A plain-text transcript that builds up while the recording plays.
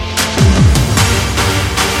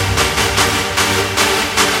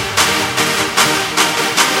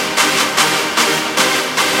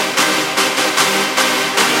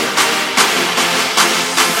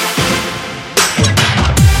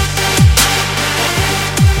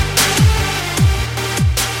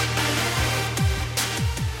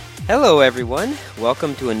Hello, everyone.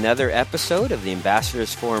 Welcome to another episode of the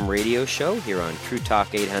Ambassadors Forum radio show here on True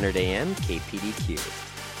Talk 800 AM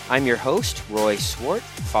KPDQ. I'm your host, Roy Swart,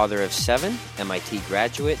 father of 7, MIT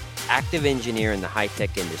graduate, active engineer in the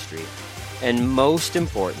high-tech industry, and most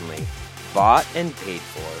importantly, bought and paid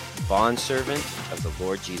for bondservant of the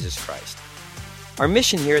Lord Jesus Christ. Our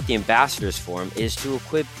mission here at the Ambassadors Forum is to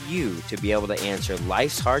equip you to be able to answer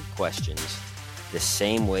life's hard questions the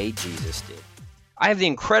same way Jesus did. I have the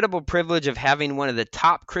incredible privilege of having one of the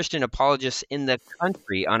top Christian apologists in the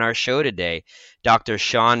country on our show today, Dr.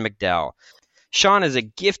 Sean McDowell. Sean is a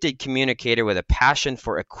gifted communicator with a passion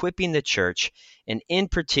for equipping the church, and in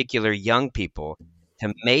particular young people,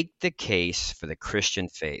 to make the case for the Christian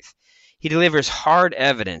faith. He delivers hard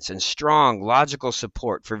evidence and strong logical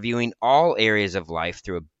support for viewing all areas of life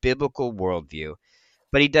through a biblical worldview,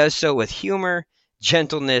 but he does so with humor,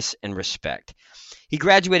 gentleness, and respect. He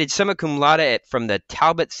graduated summa cum laude from the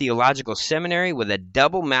Talbot Theological Seminary with a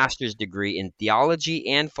double master's degree in theology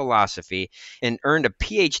and philosophy, and earned a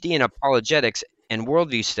PhD in apologetics and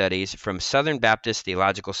worldview studies from Southern Baptist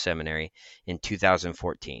Theological Seminary in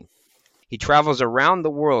 2014. He travels around the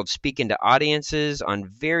world speaking to audiences on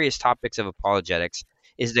various topics of apologetics,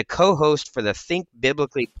 is the co-host for the Think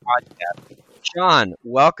Biblically podcast. Sean,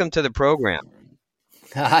 welcome to the program.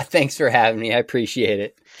 Thanks for having me. I appreciate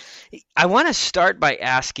it. I want to start by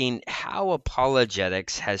asking how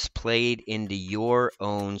apologetics has played into your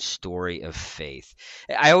own story of faith.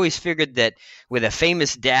 I always figured that with a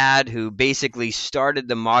famous dad who basically started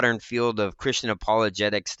the modern field of Christian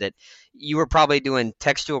apologetics, that you were probably doing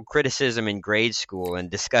textual criticism in grade school and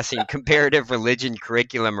discussing comparative religion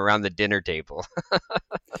curriculum around the dinner table.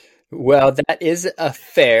 Well, that is a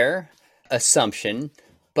fair assumption,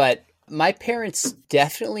 but my parents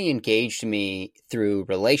definitely engaged me through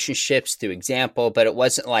relationships, through example, but it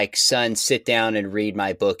wasn't like, son, sit down and read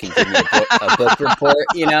my book and give me a book report,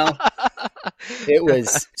 you know? It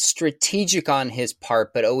was strategic on his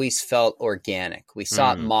part, but always felt organic. We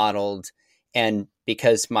saw it modeled, and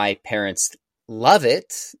because my parents love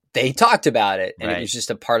it, they talked about it, and It was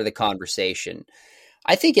just a part of the conversation.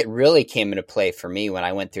 I think it really came into play for me when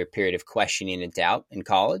I went through a period of questioning and doubt in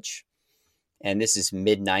college. And this is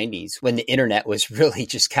mid-90s when the internet was really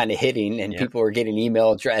just kind of hitting, and people were getting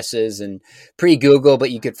email addresses and pre-Google,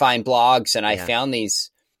 but you could find blogs. And I found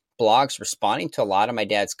these blogs responding to a lot of my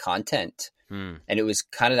dad's content. And it was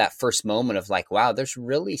kind of that first moment of like, wow, there's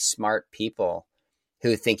really smart people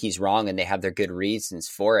who think he's wrong and they have their good reasons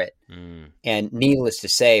for it. And needless to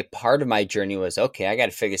say, part of my journey was, okay, I got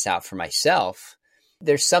to figure this out for myself.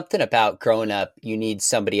 There's something about growing up, you need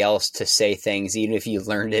somebody else to say things, even if you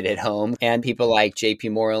learned it at home. And people like J.P.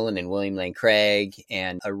 Moreland and William Lane Craig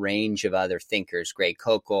and a range of other thinkers, Greg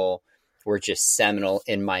Koukl, were just seminal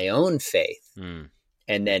in my own faith. And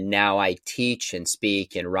then now I teach and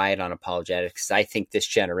speak and write on apologetics. I think this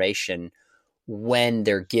generation, when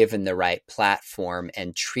they're given the right platform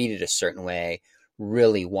and treated a certain way,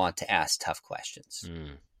 really want to ask tough questions.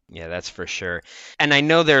 Yeah, that's for sure. And I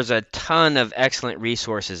know there's a ton of excellent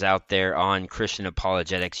resources out there on Christian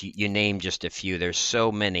apologetics. You named just a few. There's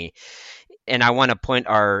so many. And I want to point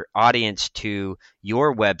our audience to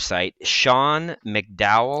your website,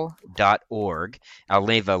 seanmcdowell.org. I'll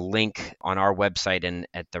leave a link on our website and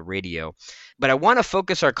at the radio. But I want to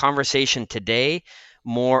focus our conversation today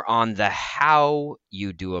more on the how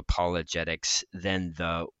you do apologetics than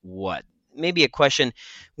the what. Maybe a question,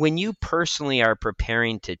 when you personally are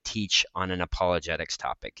preparing to teach on an apologetics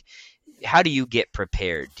topic, how do you get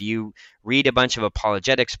prepared? Do you read a bunch of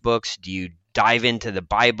apologetics books? Do you dive into the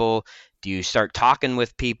Bible? Do you start talking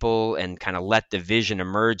with people and kind of let the vision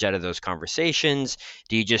emerge out of those conversations?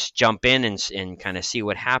 Do you just jump in and kind of see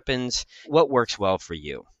what happens? What works well for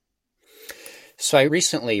you? So I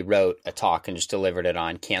recently wrote a talk and just delivered it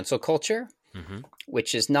on cancel culture.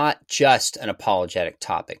 Which is not just an apologetic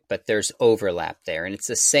topic, but there's overlap there. And it's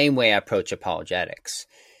the same way I approach apologetics,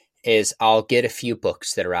 is I'll get a few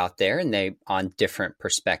books that are out there and they on different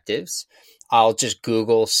perspectives. I'll just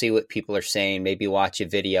Google, see what people are saying, maybe watch a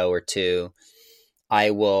video or two.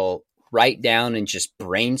 I will write down and just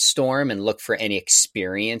brainstorm and look for any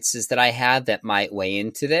experiences that I have that might weigh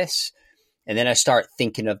into this. And then I start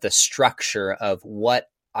thinking of the structure of what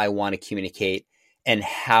I want to communicate and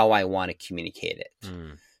how I want to communicate it.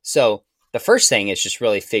 So the first thing is just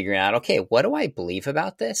really figuring out, okay, what do I believe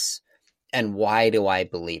about this? And why do I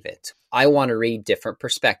believe it? I want to read different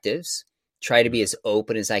perspectives, try to be as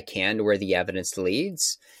open as I can to where the evidence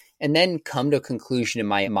leads, and then come to a conclusion in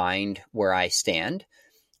my mind where I stand.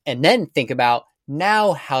 And then think about,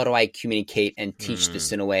 now how do I communicate and teach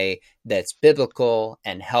this in a way that's biblical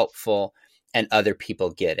and helpful and other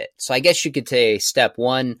people get it. So I guess you could say step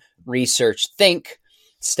 1, research, think.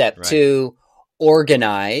 Step 2,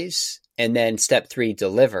 organize. And then step 3,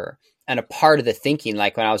 deliver. And a part of the thinking,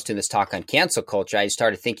 like when I was doing this talk on cancel culture, I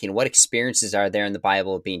started thinking, what experiences are there in the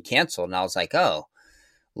Bible of being canceled? And I was like, oh,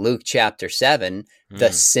 Luke chapter 7,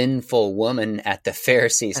 the sinful woman at the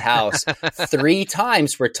Pharisee's house, 3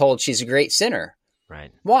 times we're told she's a great sinner.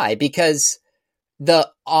 Right. Why? Because the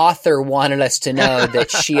author wanted us to know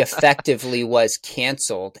that she effectively was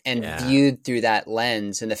canceled and viewed through that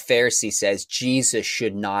lens. And the Pharisee says Jesus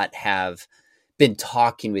should not have been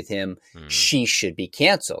talking with him. She should be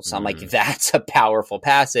canceled. So I'm like, that's a powerful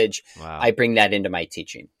passage. Wow. I bring that into my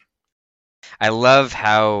teaching. I love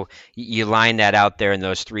how you line that out there in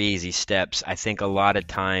those 3 easy steps. I think a lot of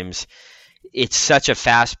times it's such a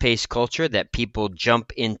fast-paced culture that people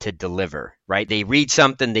jump into deliver, right? They read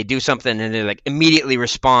something, they do something, and they like immediately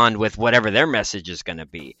respond with whatever their message is going to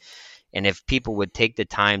be. And if people would take the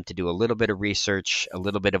time to do a little bit of research, a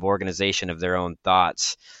little bit of organization of their own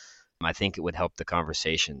thoughts, I think it would help the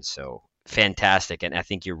conversation. So fantastic. And I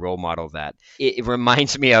think you role model that. It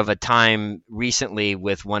reminds me of a time recently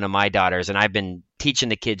with one of my daughters, and I've been teaching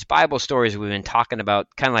the kids Bible stories. We've been talking about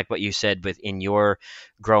kind of like what you said in your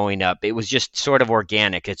growing up. It was just sort of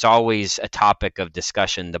organic. It's always a topic of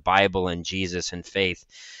discussion, the Bible and Jesus and faith.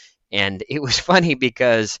 And it was funny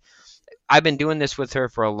because I've been doing this with her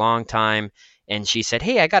for a long time. And she said,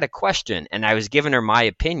 hey, I got a question. And I was giving her my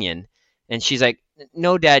opinion. And she's like,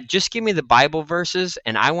 no, Dad, just give me the Bible verses,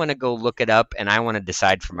 and I want to go look it up, and I want to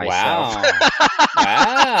decide for myself.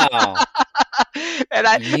 Wow. And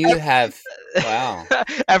wow.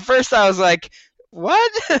 At first, I was like,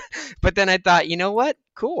 what? But then I thought, you know what?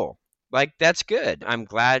 Cool. Like, that's good. I'm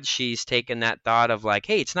glad she's taken that thought of like,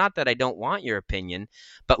 hey, it's not that I don't want your opinion,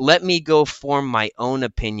 but let me go form my own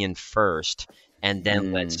opinion first, and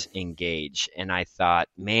then let's engage. And I thought,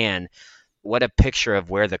 man, what a picture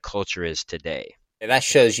of where the culture is today. That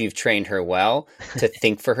shows you've trained her well to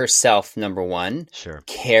think for herself, number one. Sure.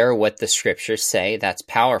 Care what the scriptures say. That's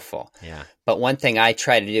powerful. Yeah. But one thing I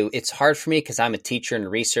try to do, it's hard for me because I'm a teacher and a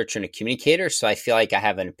researcher and a communicator, so I feel like I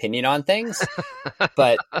have an opinion on things.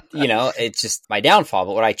 But, it's just my downfall.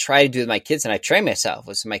 But what I try to do with my kids, and I train myself,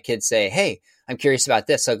 was my kids say, hey, I'm curious about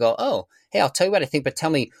this. I'll go, oh, hey, I'll tell you what I think, but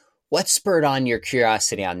tell me, what spurred on your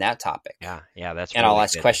curiosity on that topic? Yeah, that's and really I'll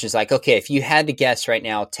ask questions like, okay, if you had to guess right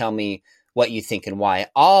now, tell me what you think and why.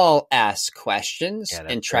 I'll ask questions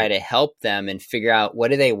and try to help them and figure out what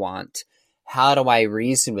do they want? How do I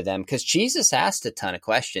reason with them? Because Jesus asked a ton of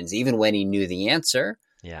questions, even when he knew the answer,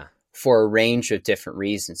 for a range of different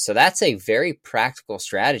reasons. So that's a very practical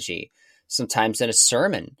strategy. Sometimes in a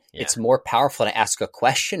sermon, it's more powerful to ask a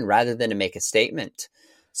question rather than to make a statement.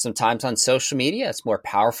 Sometimes on social media, it's more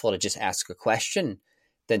powerful to just ask a question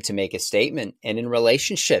than to make a statement. And in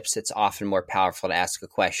relationships, it's often more powerful to ask a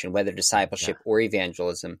question, whether discipleship or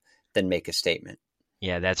evangelism, than make a statement.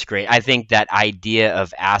 Yeah, that's great. I think that idea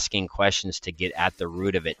of asking questions to get at the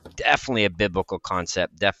root of it, definitely a biblical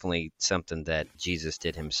concept, definitely something that Jesus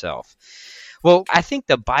did himself. Well, I think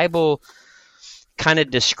the Bible kind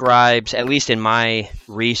of describes, at least in my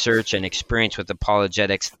research and experience with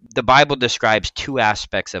apologetics, the Bible describes 2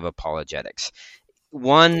 aspects of apologetics.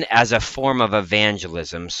 One as a form of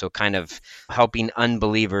evangelism, so kind of helping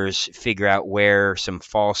unbelievers figure out where some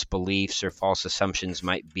false beliefs or false assumptions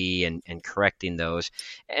might be and correcting those.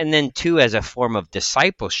 And then 2 as a form of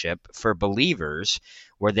discipleship for believers,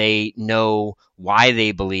 where they know why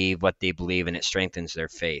they believe what they believe and it strengthens their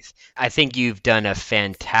faith. I think you've done a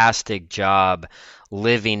fantastic job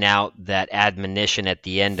living out that admonition at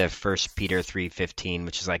the end of 1 Peter 3:15,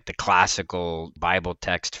 which is like the classical Bible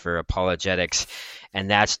text for apologetics. And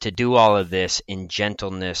that's to do all of this in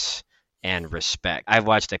gentleness and respect. I've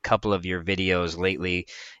watched a couple of your videos lately.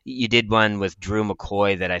 You did one with Drew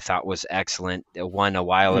McCoy that I thought was excellent, one a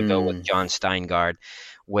while ago with John Steingard,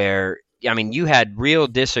 where, you had real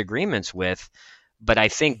disagreements with, but I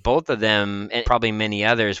think both of them, and probably many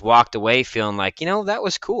others, walked away feeling like, that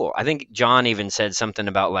was cool. I think John even said something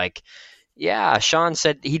about like, Sean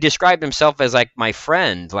said, he described himself as like my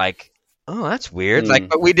friend, like, oh, that's weird. Like,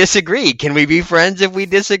 but we disagree. Can we be friends if we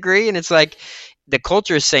disagree? And it's like the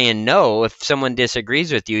culture is saying no. If someone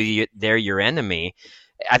disagrees with you, they're your enemy.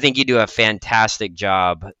 I think you do a fantastic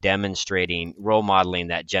job demonstrating, role modeling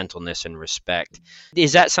that gentleness and respect.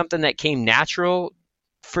 Is that something that came natural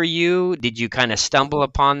for you? Did you kind of stumble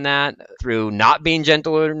upon that through not being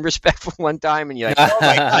gentle and respectful one time? And you're like, oh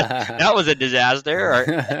my God, that was a disaster.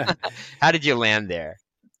 Or how did you land there?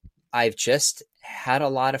 I've just had a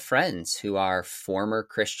lot of friends who are former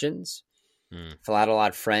Christians. I've had a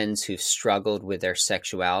lot of friends who've struggled with their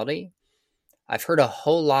sexuality. I've heard a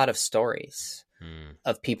whole lot of stories Mm.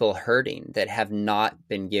 of people hurting that have not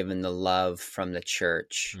been given the love from the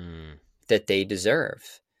church that they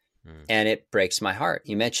deserve. And it breaks my heart.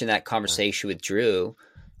 You mentioned that conversation with Drew.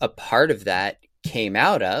 A part of that came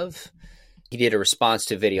out of, he did a response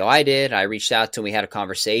to a video I did. I reached out to him. We had a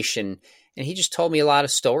conversation, and he just told me a lot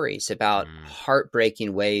of stories about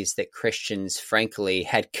heartbreaking ways that Christians, frankly,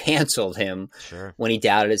 had canceled him when he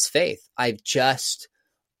doubted his faith. I've just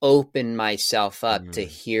opened myself up to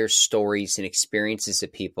hear stories and experiences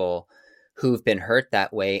of people who've been hurt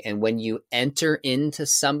that way. And when you enter into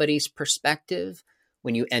somebody's perspective,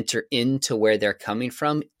 when you enter into where they're coming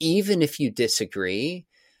from, even if you disagree,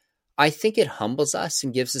 I think it humbles us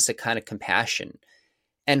and gives us a kind of compassion.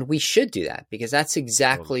 And we should do that, because that's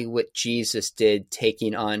exactly what Jesus did,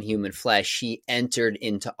 taking on human flesh. He entered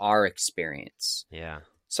into our experience. Yeah.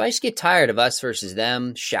 So I just get tired of us versus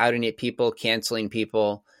them, shouting at people, canceling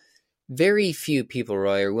people. Very few people,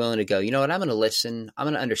 Roy, are willing to go, you know what, I'm going to listen. I'm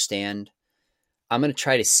going to understand. I'm going to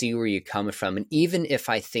try to see where you're coming from. And even if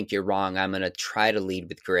I think you're wrong, I'm going to try to lead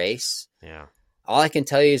with grace. Yeah. All I can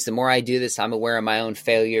tell you is the more I do this, I'm aware of my own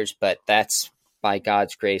failures, but that's by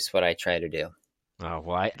God's grace what I try to do. Oh,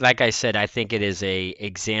 well, like I said, I think it is a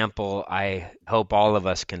example I hope all of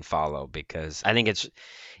us can follow, because I think it's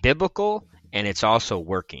biblical and it's also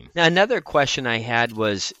working. Now, another question I had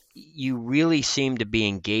was, you really seem to be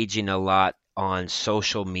engaging a lot on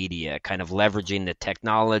social media, kind of leveraging the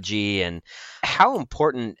technology. And how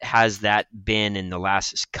important has that been in the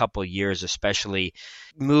last couple of years, especially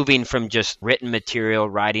moving from just written material,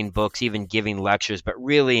 writing books, even giving lectures, but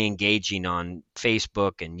really engaging on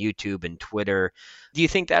Facebook and YouTube and Twitter? Do you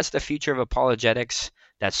think that's the future of apologetics,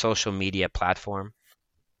 that social media platform?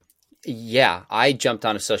 Yeah, I jumped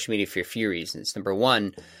onto social media for a few reasons. Number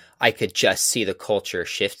one, I could just see the culture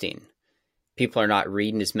shifting. People are not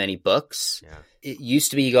reading as many books. Yeah. It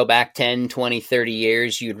used to be, you go back 10, 20, 30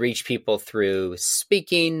 years, you'd reach people through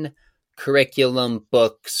speaking, curriculum,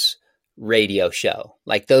 books, radio show.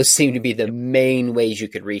 Like, those seem to be the main ways you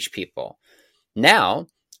could reach people. Now,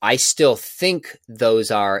 I still think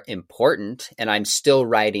those are important, and I'm still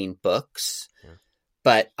writing books.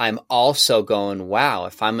 But I'm also going, wow,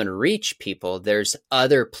 if I'm going to reach people, there's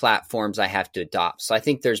other platforms I have to adopt. So I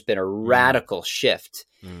think there's been a radical shift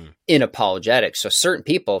in apologetics. So certain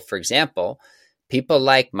people, for example, people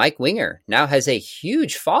like Mike Winger now has a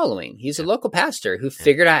huge following. He's a local pastor who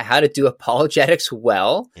figured out how to do apologetics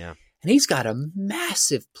well. Yeah. And he's got a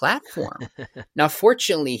massive platform. Now,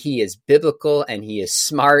 fortunately, he is biblical and he is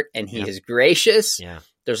smart and he is gracious. Yeah.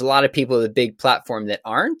 There's a lot of people with a big platform that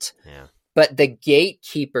aren't. Yeah. But the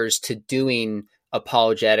gatekeepers to doing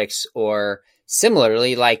apologetics, or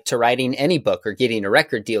similarly, like to writing any book or getting a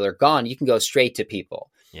record deal, are gone. You can go straight to people.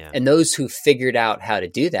 Yeah. And those who figured out how to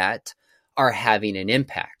do that are having an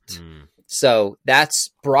impact. So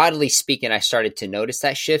that's, broadly speaking, I started to notice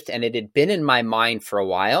that shift, and it had been in my mind for a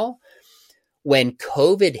while. When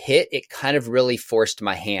COVID hit, it kind of really forced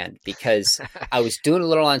my hand, because I was doing a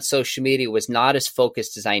little on social media, was not as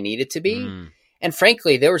focused as I needed to be. And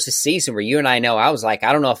frankly, there was a season where you and I know, I was like,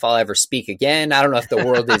 I don't know if I'll ever speak again. I don't know if the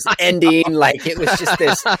world is ending. Like, it was just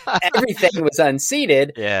this, everything was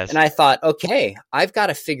unseated. Yes. And I thought, okay, I've got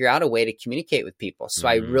to figure out a way to communicate with people. So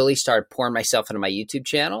I really started pouring myself into my YouTube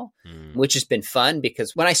channel, which has been fun,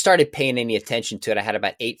 because when I started paying any attention to it, I had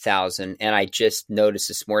about 8,000, and I just noticed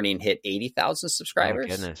this morning hit 80,000 subscribers. Oh,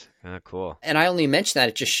 goodness. Oh, cool. And I only mention that,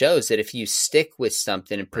 it just shows that if you stick with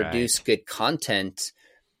something and produce good content,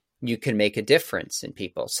 you can make a difference in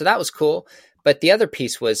people. So that was cool. But the other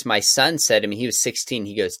piece was, my son said to me, he was 16.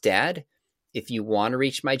 He goes, Dad, if you want to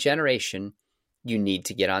reach my generation, you need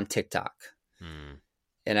to get on TikTok.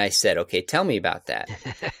 And I said, okay, tell me about that.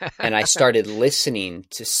 And I started listening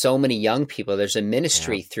to so many young people. There's a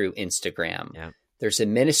ministry through Instagram. There's a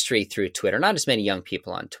ministry through Twitter, not as many young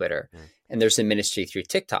people on Twitter. And there's a ministry through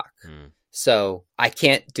TikTok. So I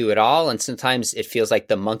can't do it all. And sometimes it feels like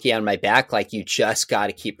the monkey on my back, like you just got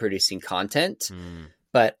to keep producing content.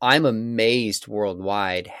 But I'm amazed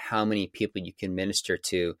worldwide how many people you can minister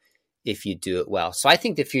to if you do it well. So I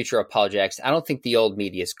think the future of apologetics, I don't think the old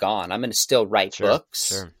media is gone. I'm going to still write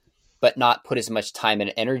books, but not put as much time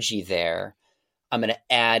and energy there. I'm going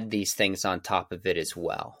to add these things on top of it as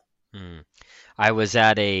well. I was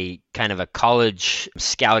at a kind of a college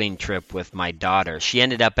scouting trip with my daughter. She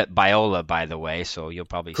ended up at Biola, by the way, so you'll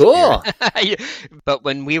probably cool. But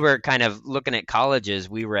when we were kind of looking at colleges,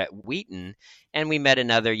 we were at Wheaton, and we met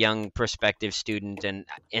another young prospective student,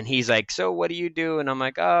 and he's like, so what do you do? And I'm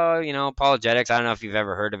like, oh, you know, apologetics. I don't know if you've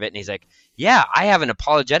ever heard of it. And he's like, yeah, I have an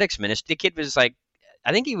apologetics ministry. The kid was like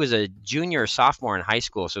I think he was a junior or sophomore in high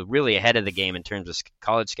school, so really ahead of the game in terms of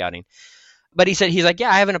college scouting. But he's like, yeah,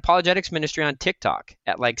 I have an apologetics ministry on TikTok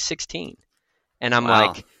at like 16. And I'm Wow.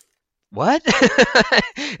 like, what?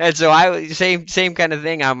 And so same kind of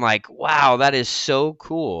thing. I'm like, wow, that is so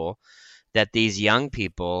cool that these young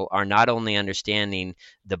people are not only understanding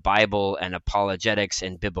the Bible and apologetics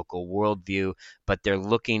and biblical worldview, but they're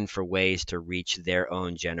looking for ways to reach their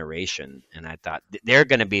own generation. And I thought they're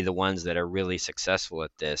going to be the ones that are really successful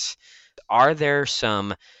at this. Are there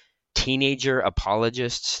some teenager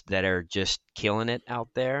apologists that are just killing it out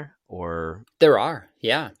there? Or There are,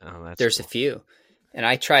 yeah. oh, There's cool. a few. And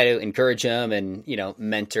I try to encourage them and,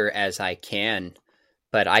 mentor as I can.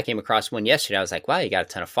 But I came across one yesterday. I was like, wow, you got a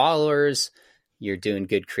ton of followers. You're doing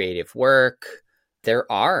good creative work. There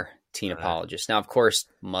are teen apologists. Now, of course,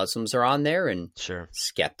 Muslims are on there and Sure.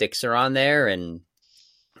 skeptics are on there and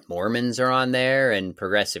Mormons are on there and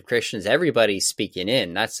progressive Christians. Everybody's speaking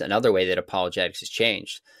in. That's another way that apologetics has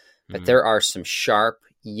changed. But there are some sharp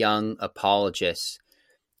young apologists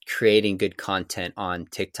creating good content on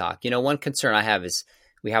TikTok. One concern I have is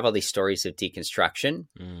we have all these stories of deconstruction.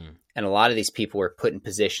 And a lot of these people were put in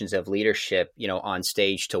positions of leadership, on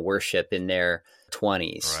stage to worship in their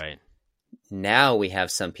 20s. Right. Now we have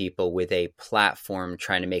some people with a platform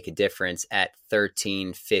trying to make a difference at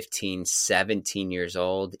 13, 15, 17 years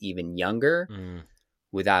old, even younger,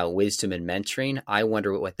 without wisdom and mentoring. I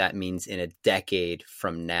wonder what that means in a decade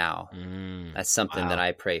from now. That's something that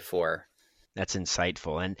I pray for. That's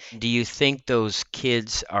insightful. And do you think those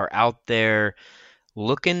kids are out there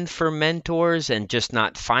looking for mentors and just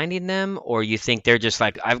not finding them? Or you think they're just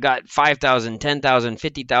like, I've got 5,000, 10,000,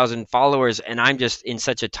 50,000 followers, and I'm just in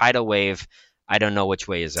such a tidal wave, I don't know which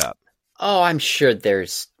way is up? Oh, I'm sure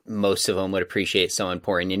most of them would appreciate someone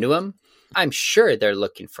pouring into them. I'm sure they're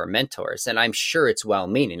looking for mentors, and I'm sure it's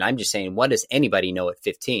well-meaning. I'm just saying, what does anybody know at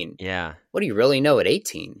 15? Yeah. What do you really know at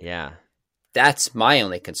 18? Yeah. That's my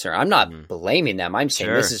only concern. I'm not blaming them. I'm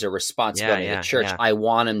saying this is a responsibility of the church. Yeah. I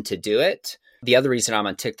want them to do it. The other reason I'm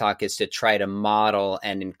on TikTok is to try to model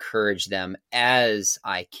and encourage them as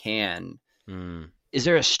I can. Is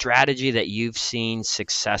there a strategy that you've seen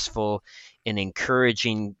successful in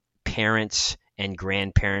encouraging parents and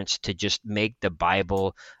grandparents to just make the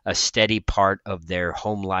Bible a steady part of their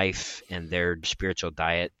home life and their spiritual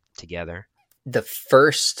diet together? The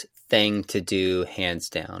first thing to do, hands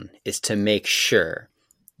down, is to make sure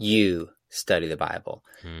you study the Bible.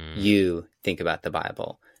 You think about the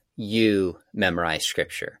Bible. You memorize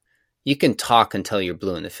scripture. You can talk until you're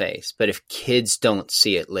blue in the face, but if kids don't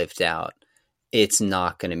see it lived out, it's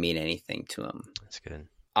not going to mean anything to them. That's good.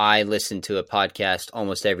 I listen to a podcast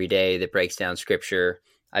almost every day that breaks down scripture.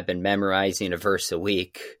 I've been memorizing a verse a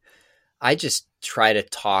week. I just try to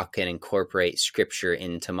talk and incorporate scripture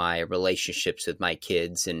into my relationships with my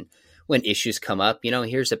kids. And when issues come up,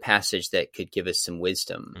 here's a passage that could give us some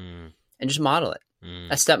wisdom and just model it.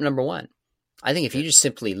 That's step number one. I think if you just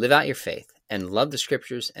simply live out your faith and love the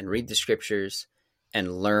scriptures and read the scriptures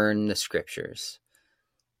and learn the scriptures,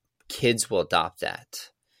 kids will adopt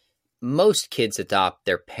that. Most kids adopt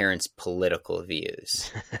their parents' political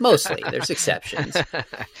views. Mostly. There's exceptions.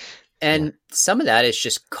 And some of that is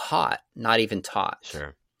just caught, not even taught.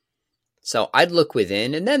 Sure. So I'd look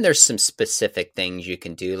within, and then there's some specific things you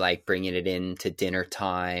can do, like bringing it into dinner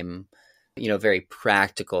time, very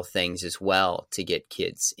practical things as well to get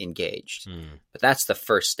kids engaged. But that's the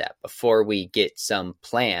first step. Before we get some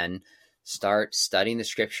plan, start studying the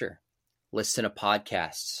scripture, listen to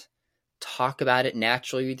podcasts, talk about it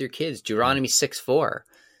naturally with your kids. Deuteronomy 6:4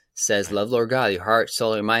 says, love Lord God, your heart,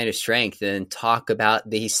 soul, your mind, and strength, and talk about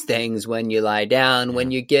these things when you lie down,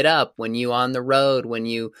 when you get up, when you on the road, when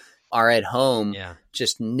you are at home.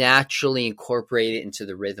 Just naturally incorporate it into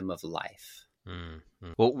the rhythm of life.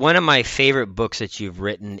 Well, one of my favorite books that you've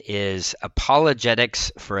written is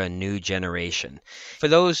Apologetics for a New Generation. For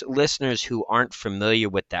those listeners who aren't familiar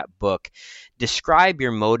with that book, describe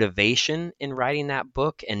your motivation in writing that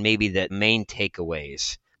book and maybe the main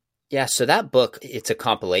takeaways. Yeah, so that book, it's a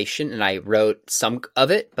compilation, and I wrote some of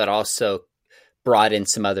it, but also brought in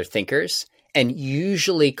some other thinkers. And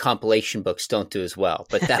usually compilation books don't do as well,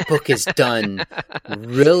 but that book is done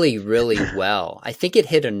really, really well. I think it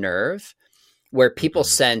hit a nerve where people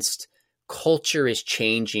sensed culture is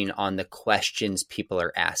changing on the questions people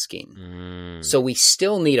are asking. So we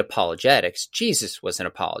still need apologetics. Jesus was an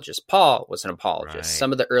apologist. Paul was an apologist. Right.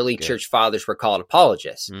 Some of the early church fathers were called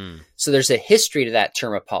apologists. So there's a history to that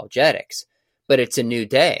term apologetics, but it's a new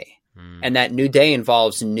day. And that new day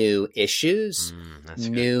involves new issues,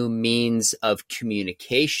 new means of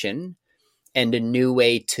communication, and a new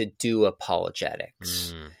way to do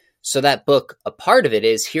apologetics. So that book, a part of it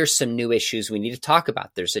is, here's some new issues we need to talk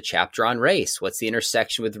about. There's a chapter on race. What's the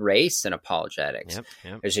intersection with race and apologetics?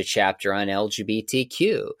 Yep. There's a chapter on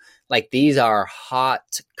LGBTQ. Like, these are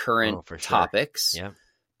hot current topics. Yep.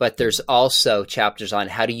 But there's also chapters on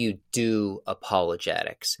how do you do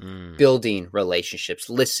apologetics, building relationships,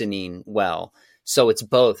 listening well. So it's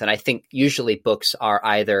both. And I think usually books are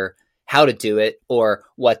either how to do it or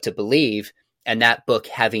what to believe. And that book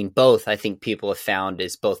having both, I think people have found,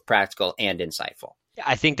 is both practical and insightful.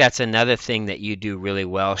 I think that's another thing that you do really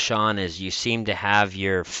well, Sean, is you seem to have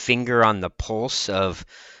your finger on the pulse of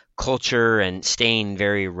culture and staying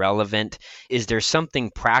very relevant. Is there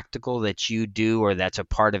something practical that you do or that's a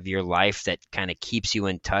part of your life that kind of keeps you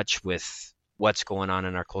in touch with what's going on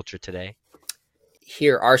in our culture today?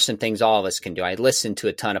 Here are some things all of us can do. I listen to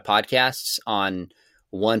a ton of podcasts on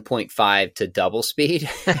 1.5 to double speed.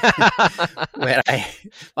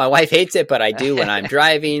 My wife hates it, but I do when I'm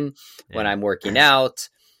driving, when I'm working out.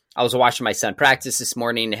 I was watching my son practice this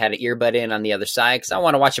morning, had an earbud in on the other side because I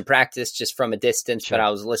want to watch him practice just from a distance, but I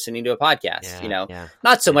was listening to a podcast,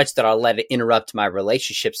 not so much that I'll let it interrupt my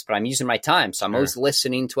relationships, but I'm using my time. So I'm always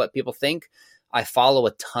listening to what people think. I follow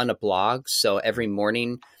a ton of blogs. So every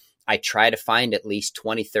morning I try to find at least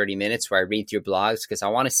 20, 30 minutes where I read through blogs because I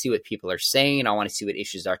want to see what people are saying. I want to see what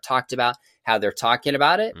issues are talked about, how they're talking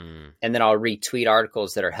about it. And then I'll retweet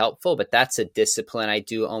articles that are helpful. But that's a discipline I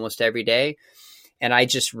do almost every day. And I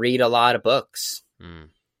just read a lot of books.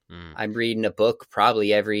 I'm reading a book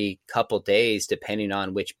probably every couple days, depending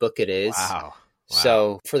on which book it is. Wow.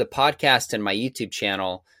 So for the podcast and my YouTube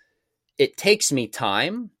channel, it takes me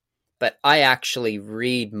time, but I actually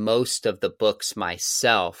read most of the books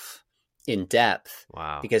myself in depth.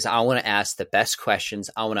 Wow. Because I want to ask the best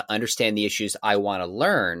questions. I want to understand the issues I want to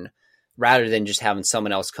learn rather than just having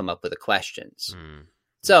someone else come up with the questions.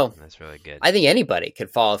 So that's really good. I think anybody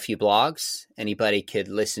could follow a few blogs. Anybody could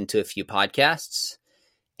listen to a few podcasts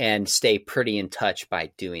and stay pretty in touch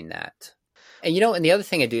by doing that. And, and the other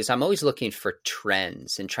thing I do is I'm always looking for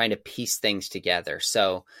trends and trying to piece things together.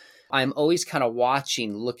 So I'm always kind of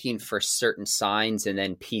watching, looking for certain signs and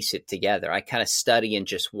then piece it together. I kind of study and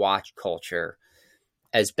just watch culture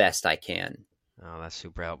as best I can. Oh, that's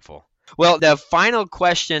super helpful. Well, the final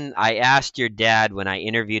question I asked your dad when I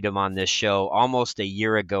interviewed him on this show almost a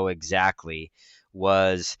year ago exactly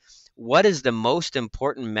was, what is the most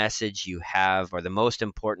important message you have or the most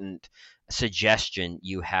important suggestion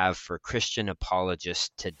you have for Christian apologists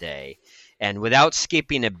today? And without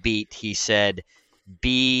skipping a beat, he said,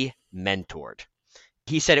 be mentored.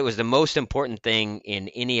 He said it was the most important thing in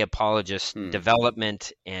any apologist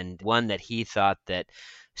development and one that he thought that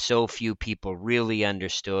so few people really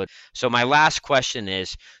understood. So my last question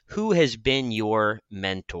is, who has been your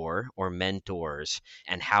mentor or mentors,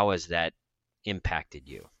 and how has that impacted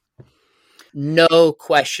you? No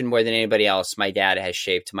question more than anybody else, my dad has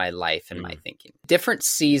shaped my life and my thinking. Different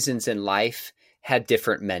seasons in life had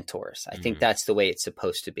different mentors. I think that's the way it's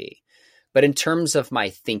supposed to be. But in terms of my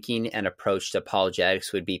thinking and approach to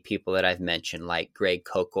apologetics would be people that I've mentioned, like Greg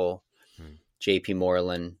Kokel, J.P.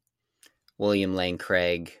 Moreland, William Lane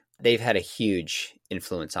Craig. They've had a huge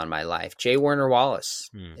influence on my life. J. Warner Wallace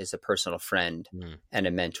is a personal friend and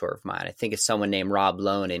a mentor of mine. I think it's someone named Rob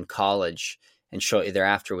Loan in college and shortly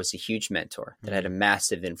thereafter was a huge mentor that had a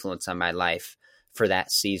massive influence on my life for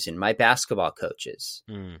that season. My basketball coaches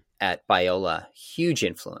at Biola, huge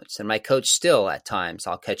influence. And my coach still at times,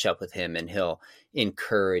 I'll catch up with him and he'll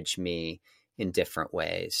encourage me in different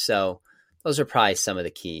ways. So those are probably some of the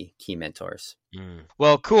key mentors.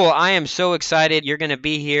 Well, cool. I am so excited. You're going to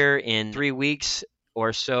be here in 3 weeks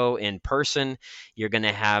or so in person. You're going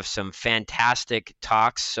to have some fantastic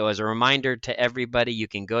talks. So as a reminder to everybody, you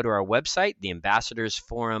can go to our website,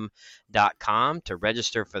 theambassadorsforum.com, to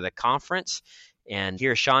register for the conference and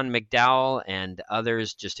hear Sean McDowell and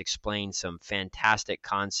others just explain some fantastic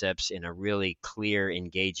concepts in a really clear,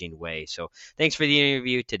 engaging way. So thanks for the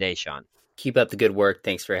interview today, Sean. Keep up the good work.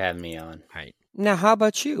 Thanks for having me on. All right. Now, how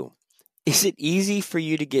about you? Is it easy for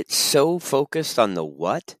you to get so focused on the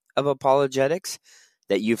what of apologetics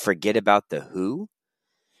that you forget about the who?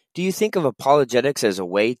 Do you think of apologetics as a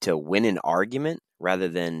way to win an argument rather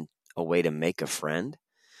than a way to make a friend?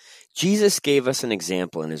 Jesus gave us an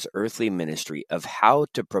example in his earthly ministry of how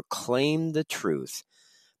to proclaim the truth,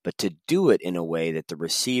 but to do it in a way that the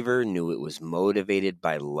receiver knew it was motivated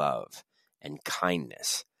by love and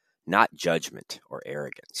kindness, not judgment or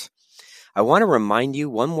arrogance. I want to remind you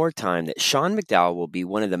one more time that Sean McDowell will be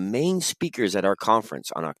one of the main speakers at our conference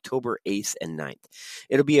on October 8th and 9th.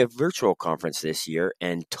 It'll be a virtual conference this year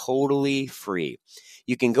and totally free.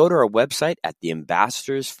 You can go to our website at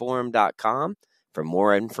theambassadorsforum.com for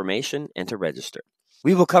more information and to register.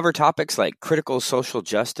 We will cover topics like critical social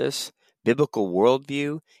justice, biblical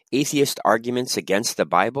worldview, atheist arguments against the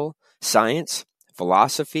Bible, science,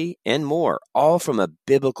 philosophy, and more, all from a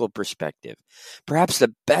biblical perspective. Perhaps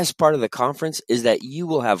the best part of the conference is that you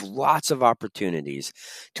will have lots of opportunities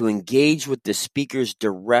to engage with the speakers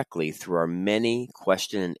directly through our many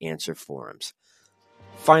question and answer forums.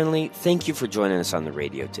 Finally, thank you for joining us on the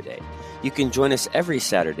radio today. You can join us every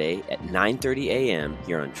Saturday at 9:30 a.m.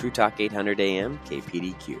 here on True Talk 800 AM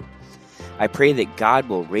KPDQ. I pray that God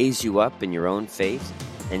will raise you up in your own faith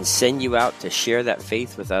and send you out to share that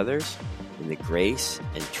faith with others in the grace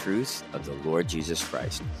and truth of the Lord Jesus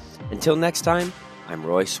Christ. Until next time, I'm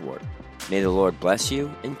Roy Swart. May the Lord bless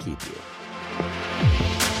you and keep you.